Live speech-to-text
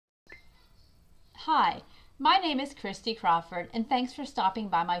Hi, my name is Christy Crawford and thanks for stopping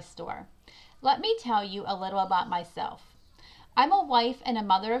by my store. Let me tell you a little about myself. I'm a wife and a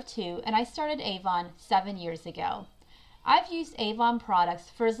mother of two, and I started Avon 7 years ago. I've used Avon products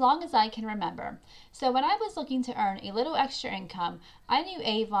for as long as I can remember, so when I was looking to earn a little extra income, I knew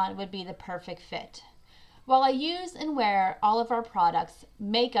Avon would be the perfect fit. While I use and wear all of our products,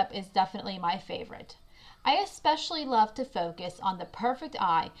 makeup is definitely my favorite. I especially love to focus on the perfect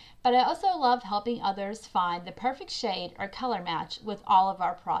eye, but I also love helping others find the perfect shade or color match with all of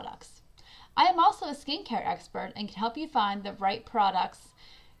our products. I am also a skincare expert and can help you find the right products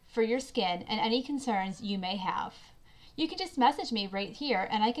for your skin and any concerns you may have. You can just message me right here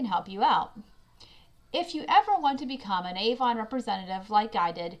and I can help you out. If you ever want to become an Avon representative like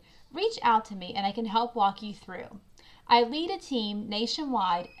I did, reach out to me and I can help walk you through. I lead a team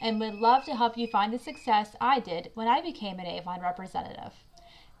nationwide and would love to help you find the success I did when I became an Avon representative.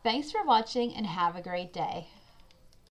 Thanks for watching and have a great day.